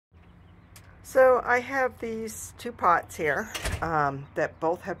So I have these two pots here that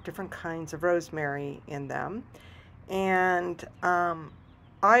both have different kinds of rosemary in them. And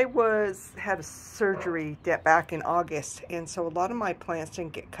I had a surgery back in August, and so a lot of my plants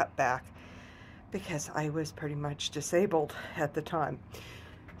didn't get cut back because I was pretty much disabled at the time.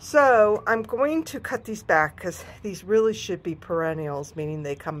 So I'm going to cut these back because these really should be perennials, meaning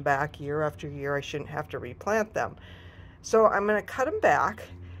they come back year after year. I shouldn't have to replant them. So I'm going to cut them back,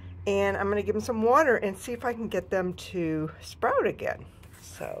 and I'm going to give them some water and see if I can get them to sprout again.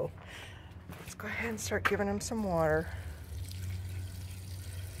 So let's go ahead and start giving them some water.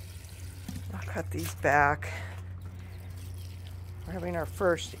 I'll cut these back. We're having our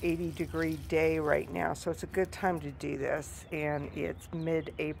first 80-degree day right now, so it's a good time to do this, and it's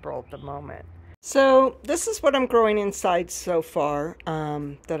mid-April at the moment. So this is what I'm growing inside so far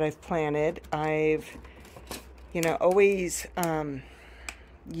that I've planted. I've, always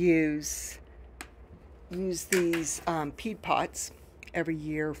use these peat pots every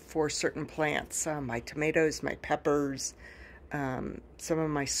year for certain plants. My tomatoes, my peppers, some of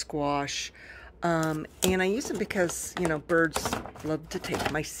my squash. And I use them because, birds love to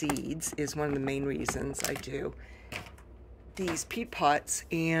take my seeds is one of the main reasons I do these peat pots.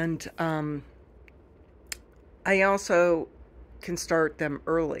 And I also can start them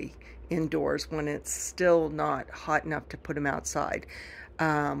early indoors when it's still not hot enough to put them outside.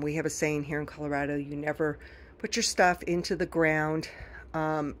 We have a saying here in Colorado, you never put your stuff into the ground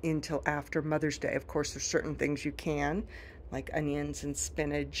until after Mother's Day. Of course, there's certain things you can, like onions and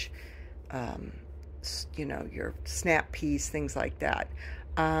spinach, your snap peas, things like that.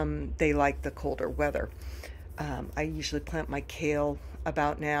 They like the colder weather. I usually plant my kale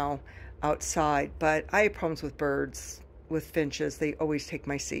about now outside, but I have problems with birds, with finches. They always take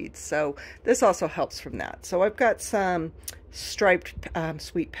my seeds. So this also helps from that. So I've got some striped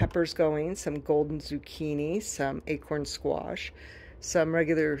sweet peppers going, some golden zucchini, some acorn squash, some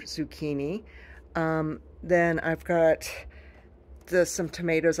regular zucchini. Then I've got some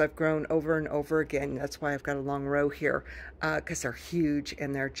tomatoes I've grown over and over again. That's why I've got a long row here, because they're huge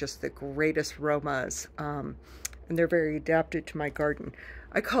and they're just the greatest aromas, and they're very adapted to my garden.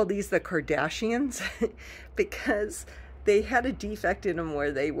 I call these the Kardashians because they had a defect in them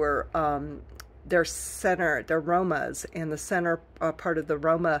where they were their aromas, and the center part of the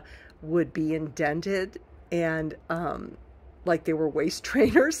aroma would be indented and like they were waist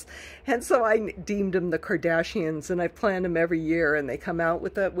trainers, and so I deemed them the Kardashians, and I plant them every year, and they come out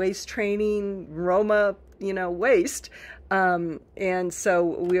with a waist training Roma, waist, and so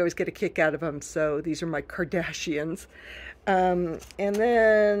we always get a kick out of them. So these are my Kardashians, and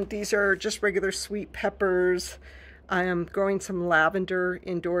then these are just regular sweet peppers. I am growing some lavender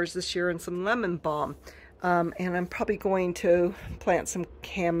indoors this year and some lemon balm, and I'm probably going to plant some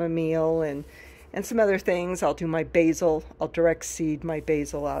chamomile and some other things. I'll do my basil. I'll direct seed my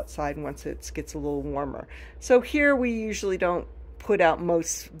basil outside once it gets a little warmer. So here we usually don't put out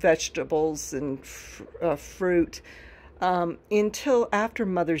most vegetables and fruit until after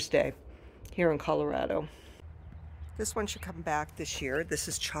Mother's Day here in Colorado. This one should come back this year. This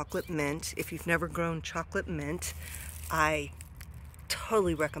is chocolate mint. If you've never grown chocolate mint, I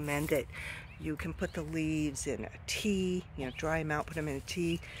totally recommend it. You can put the leaves in a tea, dry them out, put them in a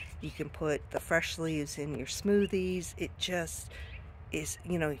tea. You can put the fresh leaves in your smoothies. It just is,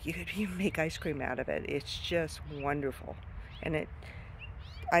 you make ice cream out of it. It's just wonderful. And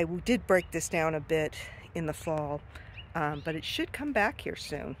I did break this down a bit in the fall, but it should come back here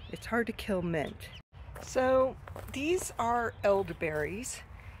soon. It's hard to kill mint. So these are elderberries,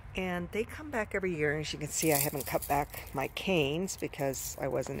 and they come back every year. As you can see, I haven't cut back my canes because I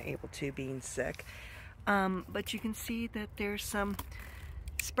wasn't able to, being sick. But you can see that there's some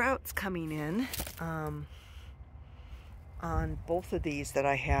sprouts coming in on both of these that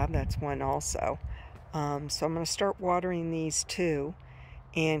I have. That's one also. So I'm going to start watering these too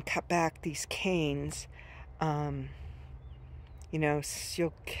and cut back these canes.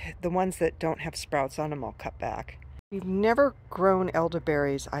 The ones that don't have sprouts on them, I'll cut back. If you've never grown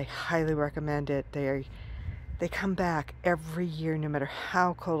elderberries, I highly recommend it. They come back every year, no matter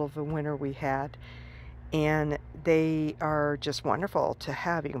how cold of a winter we had. And they are just wonderful to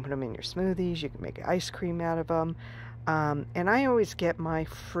have. You can put them in your smoothies. You can make ice cream out of them. And I always get my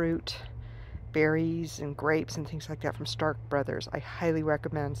fruit, berries and grapes and things like that from Stark Brothers. I highly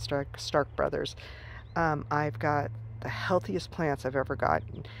recommend Stark Brothers. I've got the healthiest plants I've ever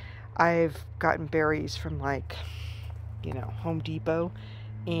gotten. I've gotten berries from Home Depot,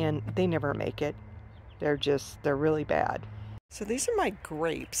 and they never make it. They're really bad. So these are my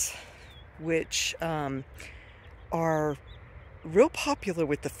grapes, which are real popular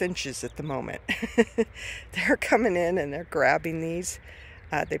with the finches at the moment. They're coming in and they're grabbing these.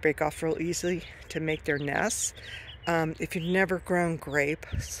 They break off real easily to make their nests. If you've never grown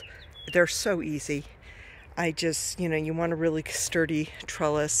grapes, they're so easy. You want a really sturdy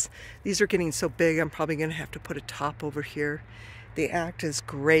trellis. These are getting so big, I'm probably going to have to put a top over here. They act as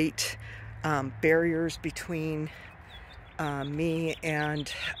great barriers between me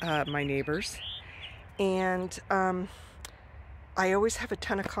and my neighbors. And I always have a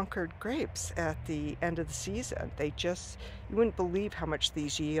ton of Concord grapes at the end of the season. You wouldn't believe how much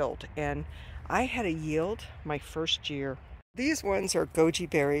these yield. And I had a yield my first year. These ones are goji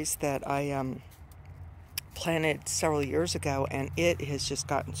berries that I planted several years ago, and it has just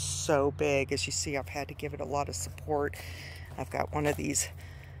gotten so big. As you see, I've had to give it a lot of support. I've got one of these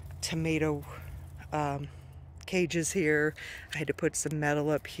tomato cages here. I had to put some metal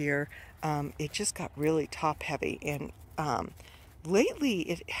up here. It just got really top heavy, and lately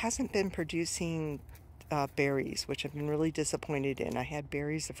it hasn't been producing berries, which I've been really disappointed in. I had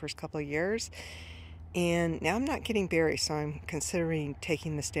berries the first couple of years, and now I'm not getting berries, so I'm considering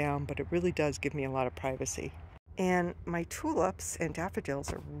taking this down, but it really does give me a lot of privacy. And my tulips and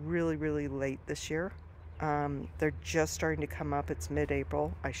daffodils are really, really late this year. They're just starting to come up. It's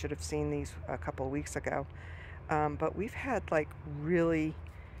mid-April. I should have seen these a couple of weeks ago. But we've had like a really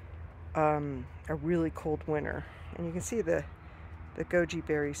cold winter. And you can see the goji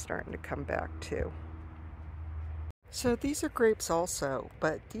berries starting to come back too. So these are grapes also,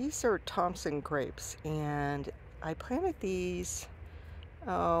 but these are Thompson grapes, and I planted these,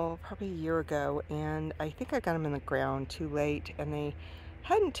 probably a year ago, and I think I got them in the ground too late, and they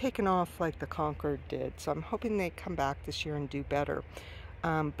hadn't taken off like the Concord did, so I'm hoping they come back this year and do better.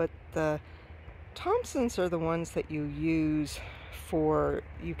 But the Thompsons are the ones that you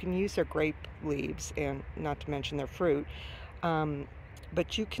can use their grape leaves, and not to mention their fruit.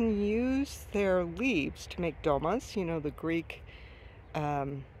 But you can use their leaves to make domas, the Greek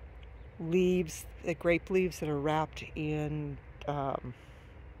leaves, the grape leaves that are wrapped in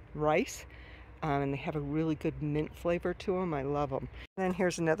rice. And they have a really good mint flavor to them. I love them. And then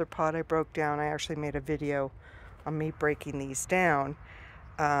here's another pot I broke down. I actually made a video on me breaking these down.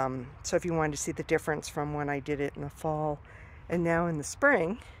 So if you wanted to see the difference from when I did it in the fall and now in the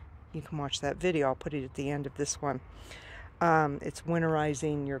spring, you can watch that video. I'll put it at the end of this one. It's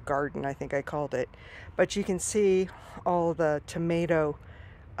winterizing your garden, I think I called it. But you can see all the tomato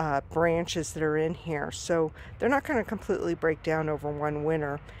branches that are in here. So they're not going to completely break down over one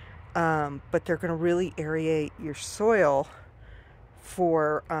winter, but they're going to really aerate your soil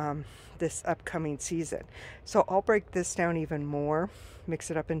for this upcoming season. So I'll break this down even more, mix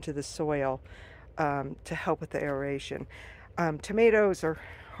it up into the soil to help with the aeration. Tomatoes are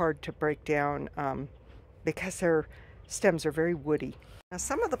hard to break down because their stems are very woody. Now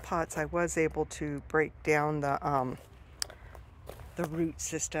some of the pots I was able to break down the root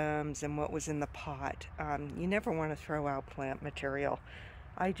systems and what was in the pot. You never want to throw out plant material.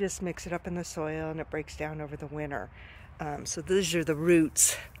 I just mix it up in the soil and it breaks down over the winter. So these are the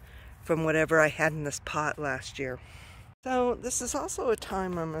roots from whatever I had in this pot last year. So this is also a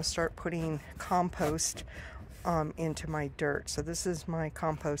time I'm going to start putting compost into my dirt. So this is my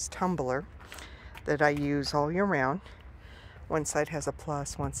compost tumbler that I use all year round. One side has a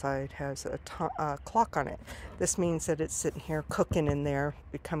plus, one side has a clock on it. This means that it's sitting here cooking in there,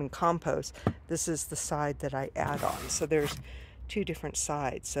 becoming compost. This is the side that I add on. So there's two different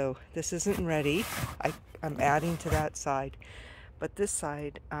sides. So this isn't ready. I'm adding to that side. But this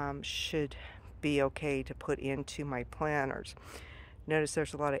side should be okay to put into my planters. Notice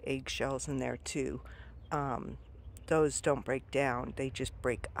there's a lot of eggshells in there too. Those don't break down, they just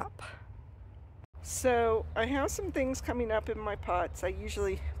break up. So I have some things coming up in my pots. I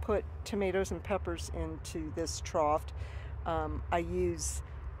usually put tomatoes and peppers into this trough. I use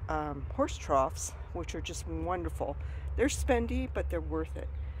horse troughs, which are just wonderful. They're spendy, but they're worth it.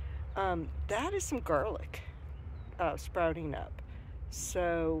 That is some garlic sprouting up.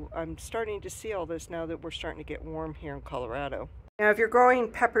 So I'm starting to see all this now that we're starting to get warm here in Colorado. Now if you're growing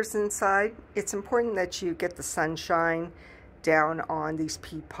peppers inside, it's important that you get the sunshine down on these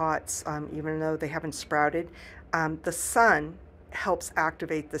pea pots, even though they haven't sprouted. The sun helps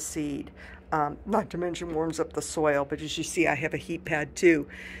activate the seed, not to mention warms up the soil, but as you see I have a heat pad too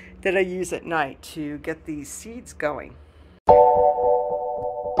that I use at night to get these seeds going.